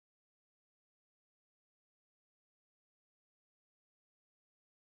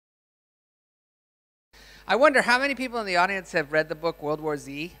I wonder how many people in the audience have read the book World War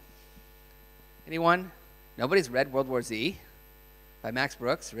Z? Anyone? Nobody's read World War Z by Max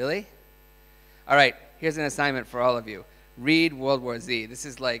Brooks, really? All right, here's an assignment for all of you. Read World War Z. This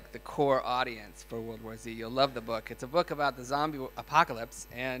is like the core audience for World War Z. You'll love the book. It's a book about the zombie apocalypse,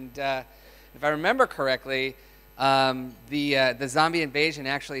 and if I remember correctly, the zombie invasion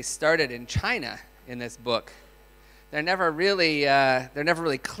actually started in China in this book. They're never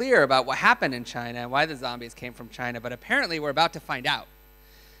really clear about what happened in China and why the zombies came from China, but apparently we're about to find out.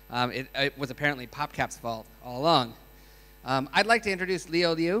 It was apparently PopCap's fault all along. I'd like to introduce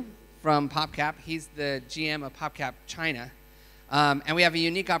Leo Liu from PopCap. He's the GM of PopCap China. And we have a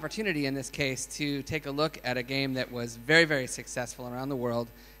unique opportunity in this case to take a look at a game that was very, very successful around the world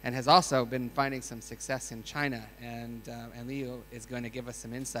and has also been finding some success in China. And Leo is going to give us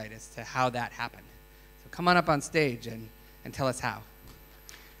some insight as to how that happened. So come on up on stage and tell us how.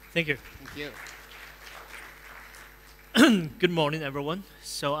 Thank you. Thank you. Good morning, everyone.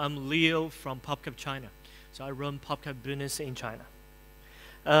 So I'm Leo from PopCap China. So I run PopCap business in China.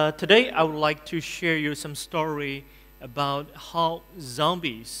 Today, I would like to share you some story about how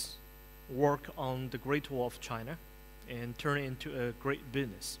zombies work on the Great Wall of China and turn it into a great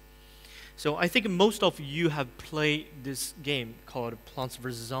business. So I think most of you have played this game called Plants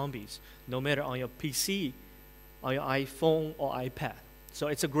vs. Zombies, no matter on your PC, on your iPhone or iPad. So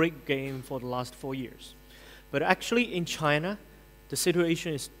it's a great game for the last 4 years. But actually in China, the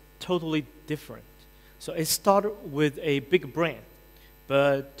situation is totally different. So it started with a big brand,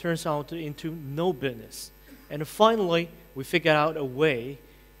 but turns out into no business. And finally, we figured out a way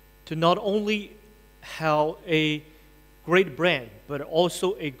to not only have a great brand, but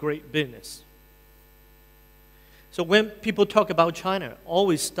also a great business. So when people talk about China,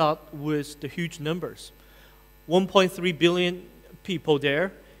 always start with the huge numbers. 1.3 billion people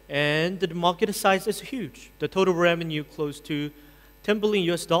there, and the market size is huge. The total revenue close to $10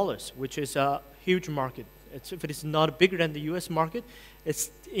 billion US, which is a huge market. If it is not bigger than the US market,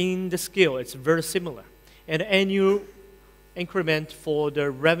 it's in the scale, it's very similar. And the annual increment for the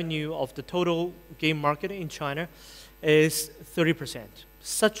revenue of the total game market in China is 30%.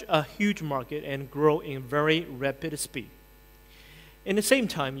 Such a huge market and grow in very rapid speed. In the same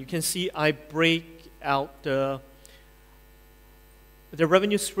time, you can see I break out the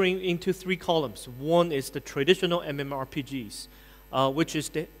revenue stream into 3 columns. One is the traditional MMORPGs, which is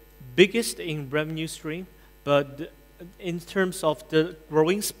the biggest in revenue stream, but in terms of the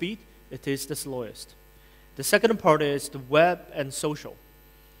growing speed, it is the slowest. The second part is the web and social.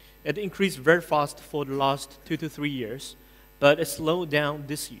 It increased very fast for the last 2 to 3 years, but it slowed down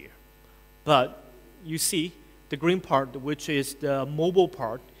this year. But you see, the green part, which is the mobile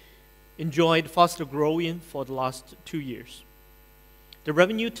part, enjoyed faster growing for the last 2 years. The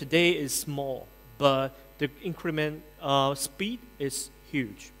revenue today is small, but the increment speed is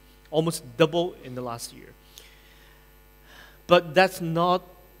huge, almost double in the last year. But that's not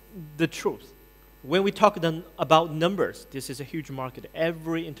the truth. When we talk about numbers, this is a huge market.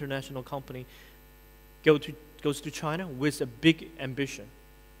 Every international company goes to China with a big ambition,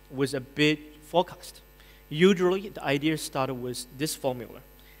 with a big forecast. Usually, the idea started with this formula.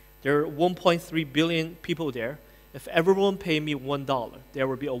 There are 1.3 billion people there. If everyone pay me $1, there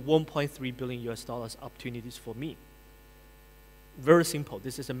will be a 1.3 billion US opportunities for me. Very simple.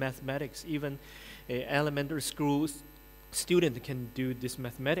 This is a mathematics. Even an elementary school student can do this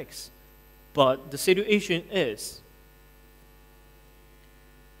mathematics. But the situation is,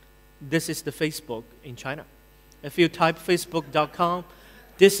 this is the Facebook in China. If you type facebook.com,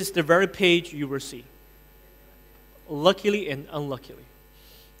 this is the very page you will see. Luckily and unluckily.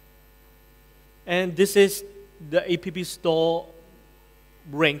 And this is the App Store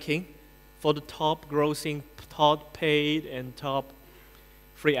ranking for the top grossing, top paid, and top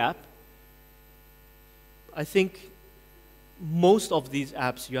free app. I think most of these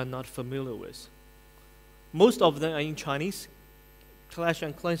apps you are not familiar with. Most of them are in Chinese. Clash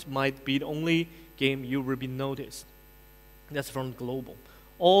and Clans might be the only game you will be noticed. That's from global.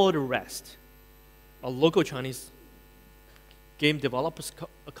 All the rest are local Chinese game developers'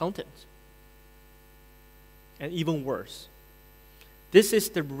 content. And even worse. This is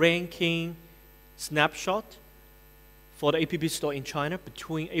the ranking snapshot for the App Store in China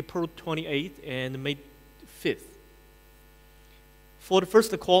between April 28th and May 5th. For the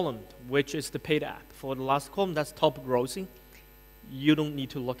first column, which is the paid app, for the last column, that's top grossing, you don't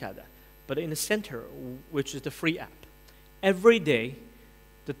need to look at that. But in the center, which is the free app, every day,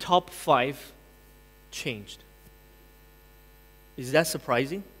 the top 5 changed. Is that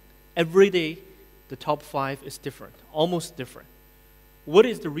surprising? Every day, the top 5 is different, almost different. What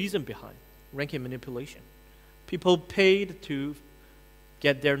is the reason behind ranking manipulation? People paid to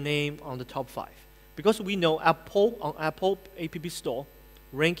get their name on the top 5. Because we know on Apple App Store,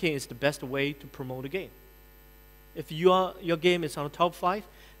 ranking is the best way to promote a game. If your game is on the top 5,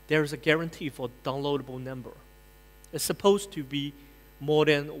 there is a guarantee for downloadable number. It's supposed to be more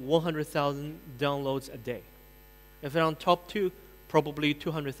than 100,000 downloads a day. If it's on top 2, probably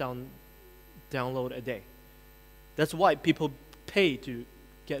 200,000 download a day. That's why people pay to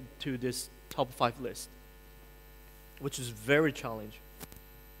get to this top 5 list, which is very challenging.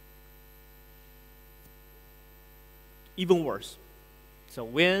 Even worse. So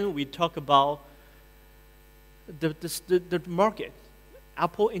when we talk about the market,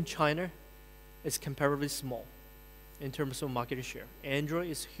 Apple in China is comparatively small in terms of market share. Android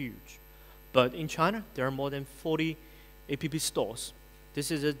is huge. But in China, there are more than 40 app stores. This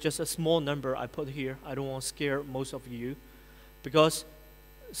is just a small number I put here. I don't want to scare most of you, because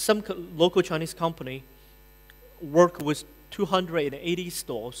some local Chinese company work with 280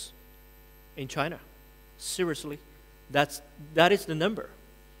 stores in China. Seriously, that is the number.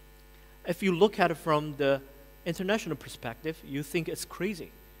 If you look at it from the international perspective, you think it's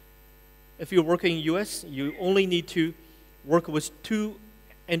crazy. If you're working in US, you only need to work with 2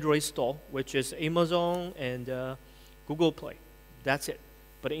 Android stores, which is Amazon and Google Play. That's it.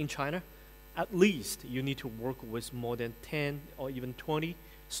 But in China, at least you need to work with more than 10 or even 20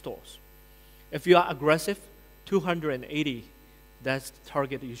 stores. If you are aggressive, 280, that's the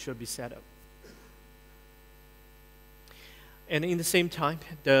target you should be set up. And in the same time,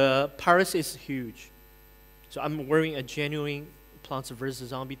 the piracy is huge. So I'm wearing a genuine Plants vs.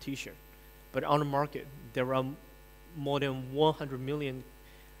 Zombie t-shirt. But on the market, there are more than 100 million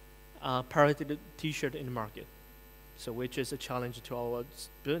pirated t-shirts in the market. So which is a challenge to our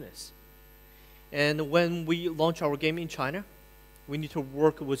business. And when we launch our game in China, we need to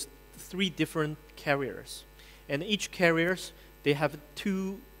work with 3 different carriers. And each carriers, they have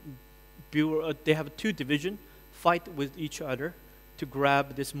two divisions fight with each other to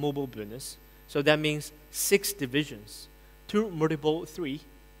grab this mobile business. So that means 6 divisions. 2 multiple 3,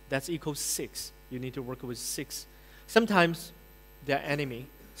 that's equals 6. You need to work with 6. Sometimes they're enemy,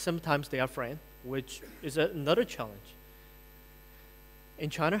 sometimes they are friend, which is another challenge.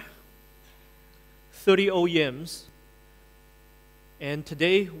 In China, 30 OEMs, and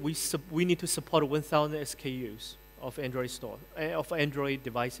today we need to support 1,000 SKUs of Android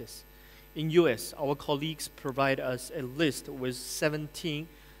devices. In US, our colleagues provide us a list with 17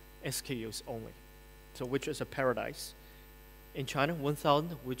 SKUs only, so which is a paradise. In China,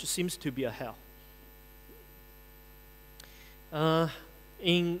 1,000, which seems to be a hell.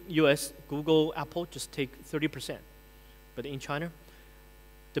 In US, Google, Apple just take 30%, but in China,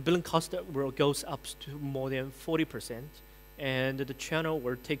 the billing cost goes up to more than 40%, and the channel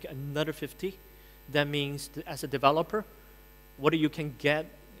will take another 50. That means that as a developer, what you can get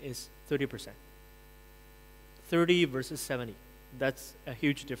is 30%. 30 versus 70. That's a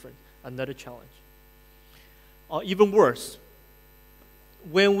huge difference, another challenge. Even worse,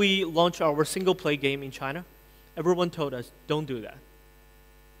 when we launched our single-play game in China, everyone told us, don't do that.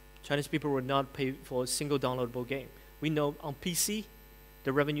 Chinese people will not pay for a single downloadable game. We know on PC,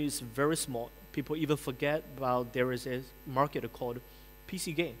 the revenue is very small. People even forget about there is a market called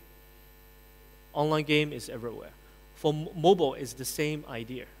PC game. Online game is everywhere. For mobile, it's the same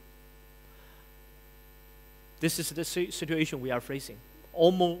idea. This is the situation we are facing.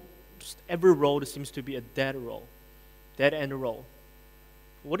 Almost every road seems to be a dead end road.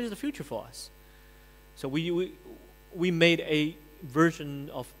 What is the future for us? So we made a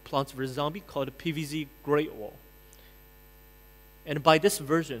version of Plants vs. Zombie called PVZ Great Wall. And by this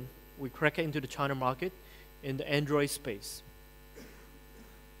version, we crack into the China market in the Android space.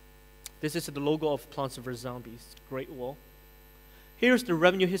 This is the logo of Plants vs. Zombies, Great Wall. Here's the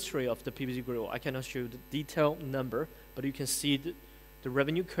revenue history of the PVZ Great Wall. I cannot show you the detailed number, but you can see the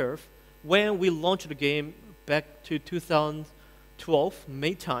revenue curve. When we launched the game back to 2012,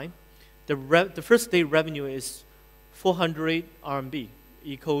 May time, the first day revenue is 400 RMB,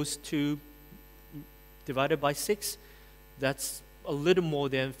 equals to, divided by 6, that's a little more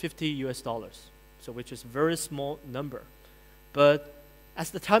than $50 US, so which is a very small number. But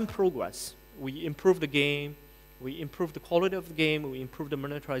as the time progressed, we improved the game, we improved the quality of the game, we improved the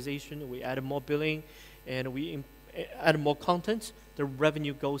monetization, we added more billing, and we added more content, the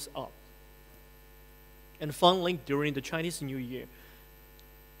revenue goes up. And finally, during the Chinese New Year,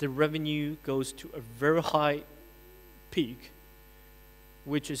 the revenue goes to a very high peak,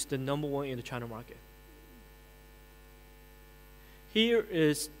 which is the #1 in the China market. Here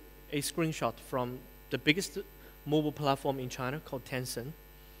is a screenshot from the biggest mobile platform in China called Tencent.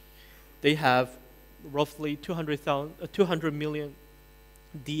 They have roughly 200 million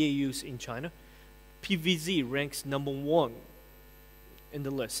DAUs in China. PVZ ranks #1 in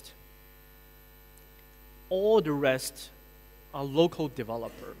the list. All the rest are local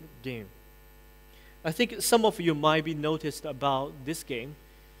developer game. I think some of you might be noticed about this game.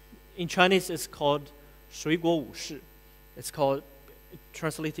 In Chinese, it's called 水果武士. It's called,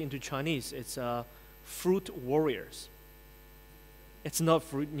 translated into Chinese, it's Fruit Warriors. It's not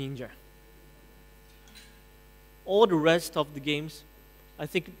Fruit Ninja. All the rest of the games, I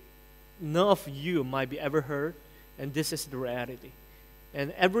think none of you might be ever heard, and this is the reality.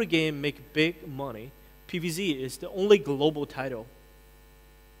 And every game make big money. PVZ is the only global title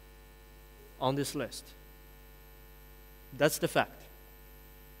on this list. That's the fact.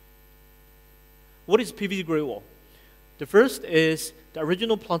 What is PVZ Great Wall? The first is the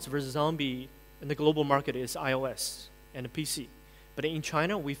original Plants vs. Zombie in the global market is iOS and the PC. But in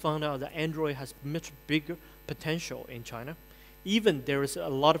China, we found out that Android has much bigger potential in China. Even there is a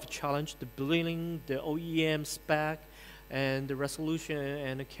lot of challenge, the billing, the OEM spec, and the resolution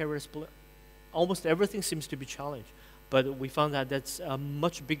and the carrier split. Almost everything seems to be challenged. But we found that that's a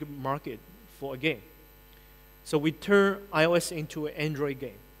much bigger market for a game. So we turn iOS into an Android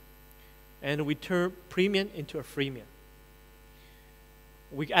game. And we turn premium into a freemium.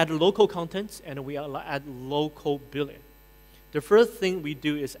 We add local contents and we add local billing. The first thing we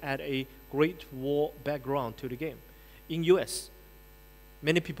do is add a Great Wall background to the game. In US,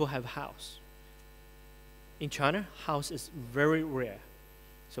 many people have house. In China, house is very rare.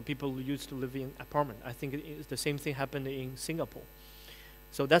 So people used to live in apartment. I think the same thing happened in Singapore.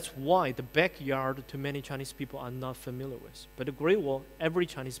 So that's why the backyard to many Chinese people are not familiar with. But the Great Wall, every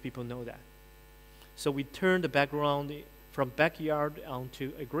Chinese people know that. So we turn the background from backyard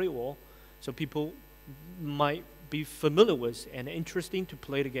onto a Great Wall, so people might be familiar with and interesting to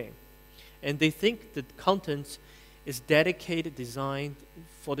play the game. And they think the content is dedicated, designed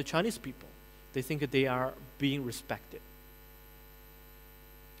for the Chinese people. They think that they are being respected.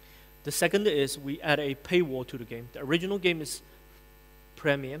 The second is we add a paywall to the game. The original game is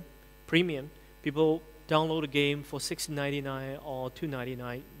premium. People download the game for $6.99 or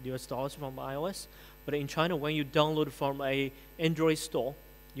 $2.99 US from iOS. But in China, when you download from an Android store,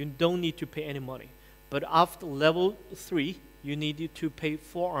 you don't need to pay any money. But after level 3, you need to pay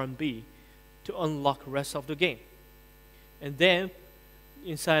 4 RMB to unlock the rest of the game. And then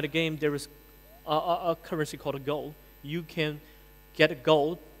inside the game, there is a currency called a gold. You can get a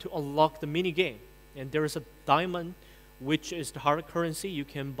gold to unlock the mini game. And there is a diamond, which is the hard currency. You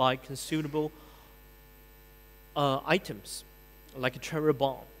can buy consumable items, like a cherry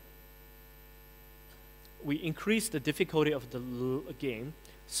bomb. We increase the difficulty of the game,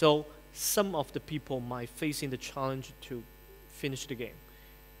 so some of the people might facing the challenge to finish the game.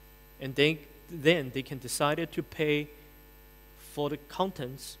 And then they can decide to pay for the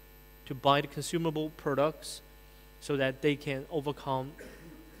contents to buy the consumable products so that they can overcome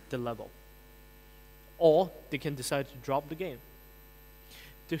the level. Or they can decide to drop the game.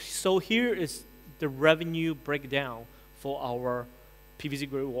 So here is the revenue breakdown for our PVZ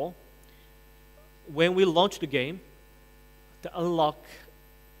Great Wall. When we launch the game, the unlock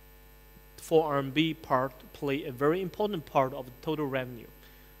 4 RMB part play a very important part of the total revenue,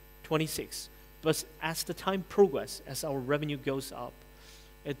 26. But as the time progresses, as our revenue goes up,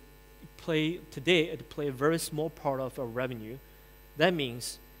 it play a very small part of our revenue. That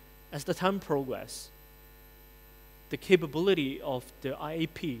means, as the time progresses, the capability of the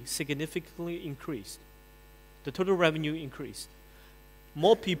IAP significantly increased. The total revenue increased.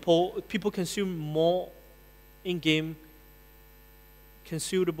 More people consume more in-game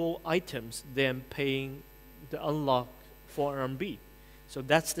consumable items than paying the unlock for RMB. So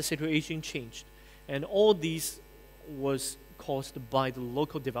that's the situation changed. And all these was caused by the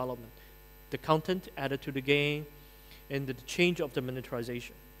local development, the content added to the game, and the change of the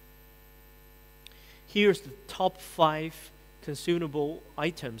monetization. Here's the top 5 consumable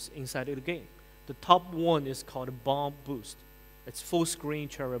items inside of the game. The top one is called Bomb Boost. It's full screen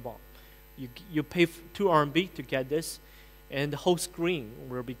cherry bomb. You pay 2 RMB to get this, and the whole screen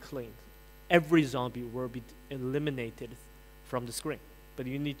will be cleaned. Every zombie will be eliminated from the screen, but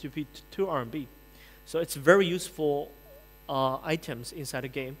you need to pay 2 RMB. So it's very useful items inside the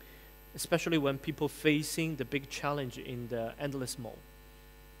game, especially when people facing the big challenge in the endless mode.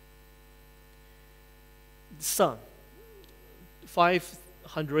 Sun,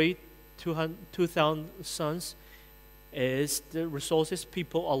 500, 2,000 suns is the resources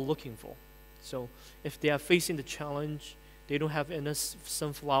people are looking for. So if they are facing the challenge, they don't have enough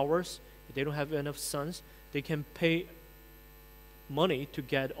sunflowers, if they don't have enough suns, they can pay money to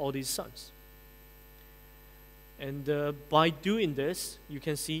get all these suns. And by doing this, you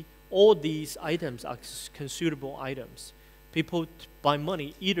can see all these items are consumable items. People buy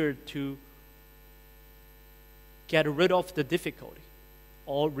money either to get rid of the difficulty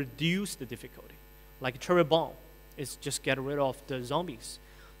or reduce the difficulty. Like cherry bomb is just get rid of the zombies.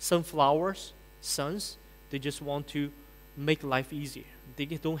 Sunflowers, suns, they just want to make life easier. They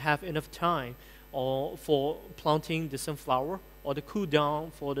don't have enough time or for planting the sunflower, or the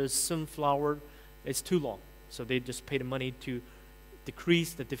cooldown for the sunflower is too long. So they just pay the money to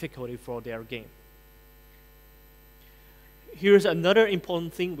decrease the difficulty for their game. Here's another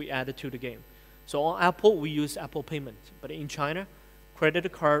important thing we added to the game. So on Apple, we use Apple Payment. But in China,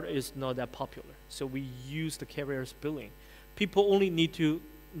 credit card is not that popular. So we use the carrier's billing. People only need to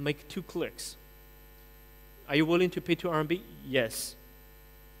make 2 clicks. Are you willing to pay 2 RMB? Yes.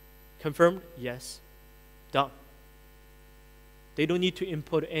 Confirmed? Yes. Done. They don't need to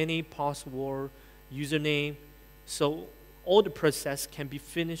input any password, username. So all the process can be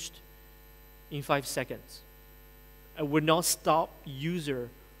finished in 5 seconds. And will not stop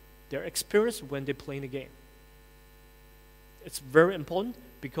their experience when they play the game. It's very important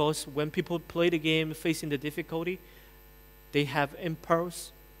because when people play the game facing the difficulty, they have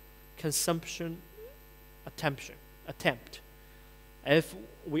impulse consumption attempt. If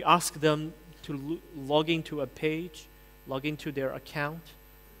we ask them to log into a page, log into their account,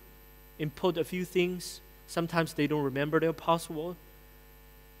 input a few things, sometimes they don't remember their password.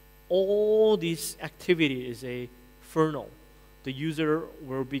 All this activity is a funnel. The user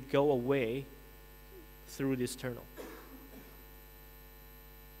will go away through this tunnel.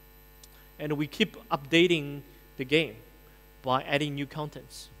 And we keep updating the game by adding new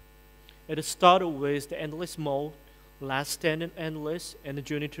contents. It started with the Endless Mode, Last Stand Endless, and the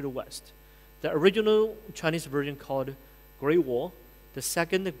Journey to the West. The original Chinese version called Great Wall, the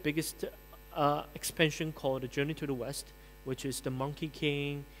second biggest expansion called the Journey to the West, which is the Monkey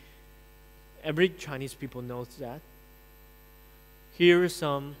King. Every Chinese people knows that. Here are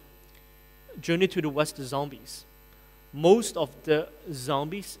some Journey to the West zombies. Most of the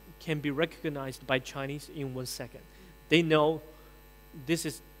zombies can be recognized by Chinese in 1 second. They know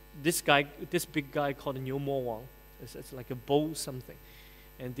this big guy called Niu Mo Wang. It's like a bull something.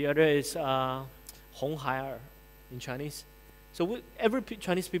 And the other is Hong Hai in Chinese. So every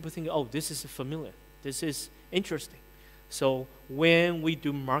Chinese people think, oh, this is familiar. This is interesting. So when we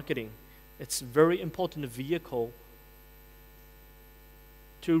do marketing, it's very important vehicle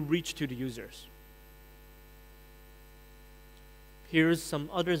to reach to the users. Here's some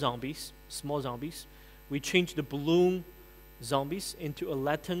other zombies, small zombies. We changed the balloon zombies into a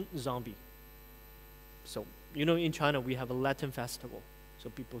Latin zombie. So, you know, in China, we have a Latin festival. So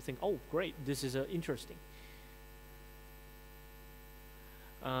people think, oh, great, this is interesting.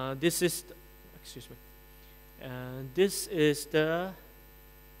 This is the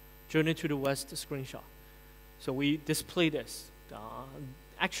Journey to the West screenshot. So we display this.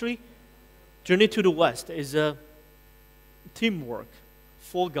 Actually, Journey to the West is a teamwork.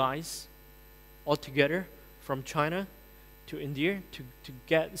 4 guys all together from China to India to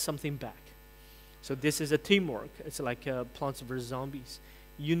get something back. So this is a teamwork. It's like Plants vs. Zombies.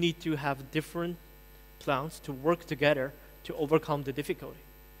 You need to have different plants to work together to overcome the difficulty.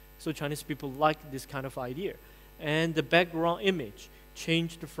 So Chinese people like this kind of idea. And the background image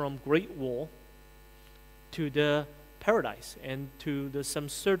changed from Great Wall to the paradise and to some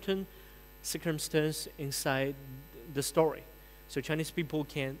certain circumstance inside the story. So Chinese people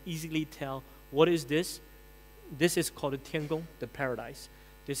can easily tell what is this. This is called Tiangong, the paradise.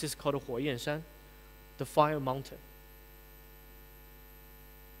 This is called Huoyanshan, the fire mountain.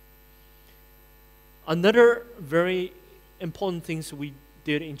 Another very important things we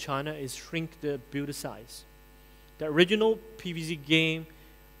did in China is shrink the build size. The original PVZ game,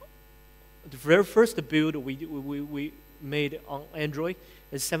 the very first build we made on Android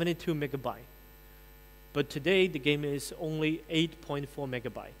is 72 megabyte. But today the game is only 8.4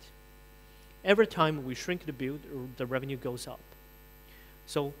 megabyte. Every time we shrink the build, the revenue goes up.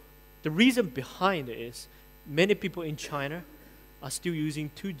 So the reason behind it is many people in China are still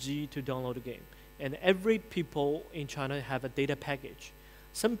using 2G to download the game. And every people in China have a data package.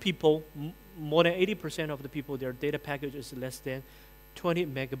 Some people, more than 80% of the people, their data package is less than 20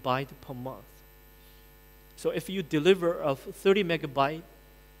 megabyte per month. So if you deliver a 30 megabyte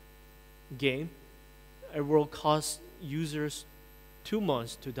game, it will cost users 2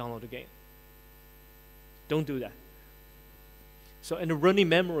 months to download the game. Don't do that. So and the running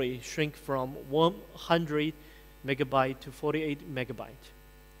memory shrink from 100 megabyte to 48 megabyte.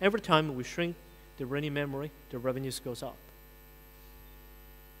 Every time we shrink the running memory, the revenues goes up.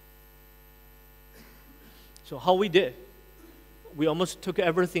 So how we did, we almost took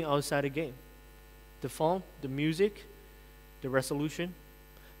everything outside the game. The font, the music, the resolution.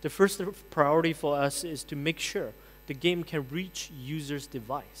 The first priority for us is to make sure the game can reach users'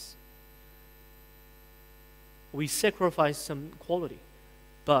 device. We sacrifice some quality,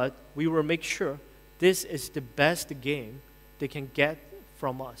 but we will make sure this is the best game they can get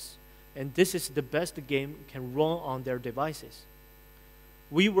from us. And this is the best game can run on their devices.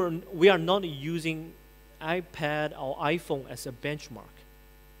 We are not using iPad or iPhone as a benchmark.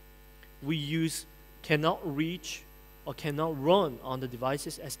 We use cannot reach or cannot run on the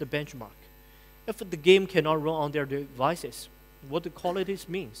devices as the benchmark. If the game cannot run on their devices, what the quality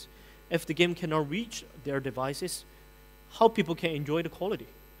means. If the game cannot reach their devices, how people can enjoy the quality.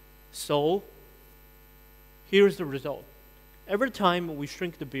 So here's the result. Every time we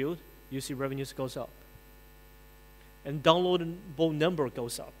shrink the build, you see revenues goes up. And downloadable number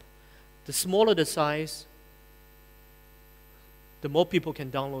goes up. The smaller the size, the more people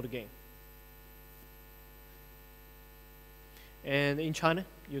can download the game. And in China,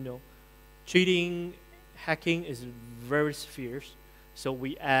 you know, cheating, hacking is very fierce. So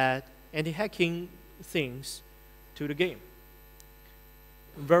we add anti-hacking things to the game.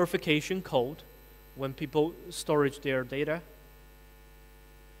 Verification code, when people storage their data.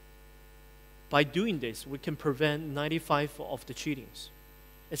 By doing this, we can prevent 95% of the cheatings.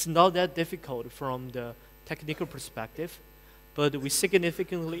 It's not that difficult from the technical perspective, but we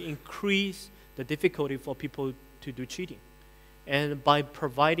significantly increase the difficulty for people to do cheating. And by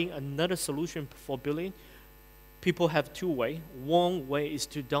providing another solution for billing, people have two ways. One way is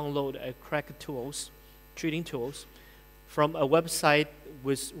to download a crack tools, cheating tools, from a website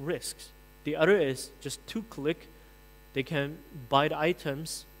with risks. The other is just 2 clicks, they can buy the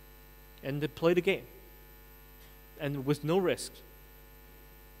items and they play the game, and with no risk.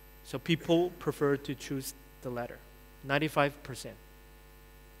 So people prefer to choose the latter, 95%.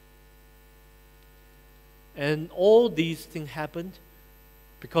 And all these things happened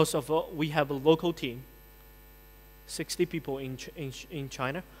because of we have a local team, 60 people in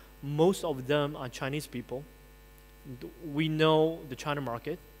China. Most of them are Chinese people. We know the China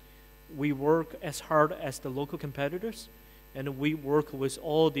market. We work as hard as the local competitors, and we work with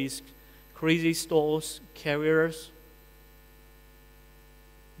all these crazy stores, carriers.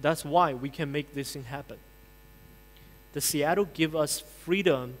 That's why we can make this thing happen. The Seattle give us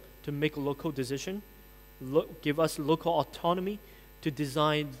freedom to make local decision, give us local autonomy to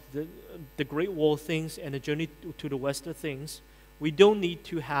design the Great Wall things and the journey to the Western things. We don't need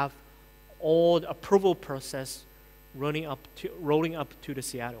to have all the approval process rolling up to the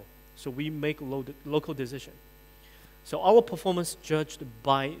Seattle. So we make local decision. So our performance judged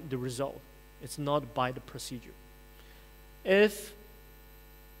by the result. It's not by the procedure. If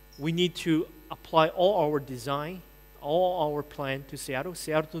we need to apply all our design, all our plan to Seattle,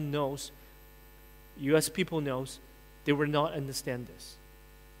 Seattle knows, US people knows, they will not understand this.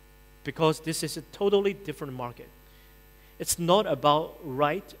 Because this is a totally different market. It's not about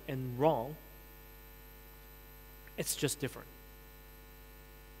right and wrong. It's just different.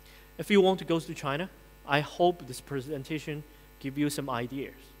 If you want to go to China, I hope this presentation gives you some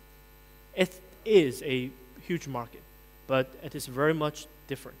ideas. It is a huge market, but it is very much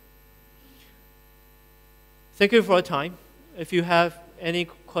different. Thank you for your time. If you have any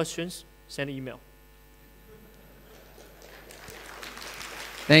questions, send an email.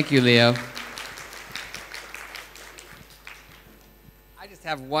 Thank you, Leo. I just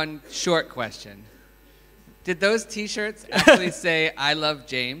have one short question. Did those T-shirts actually say, "I love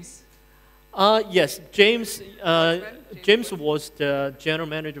James"? Yes, James was the general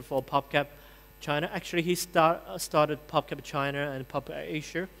manager for PopCap China. Actually, he started PopCap China and PopCap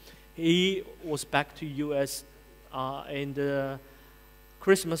Asia. He was back to US in the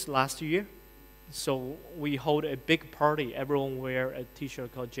Christmas last year. So we hold a big party. Everyone wear a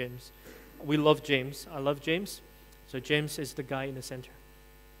T-shirt called James. We love James. I love James. So James is the guy in the center.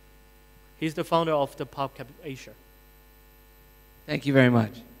 He's the founder of the PopCap Asia. Thank you very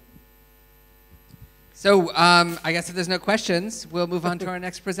much. So I guess if there's no questions, we'll move on to our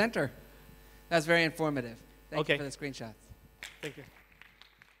next presenter. That was very informative. Thank you for the screenshots. Thank you.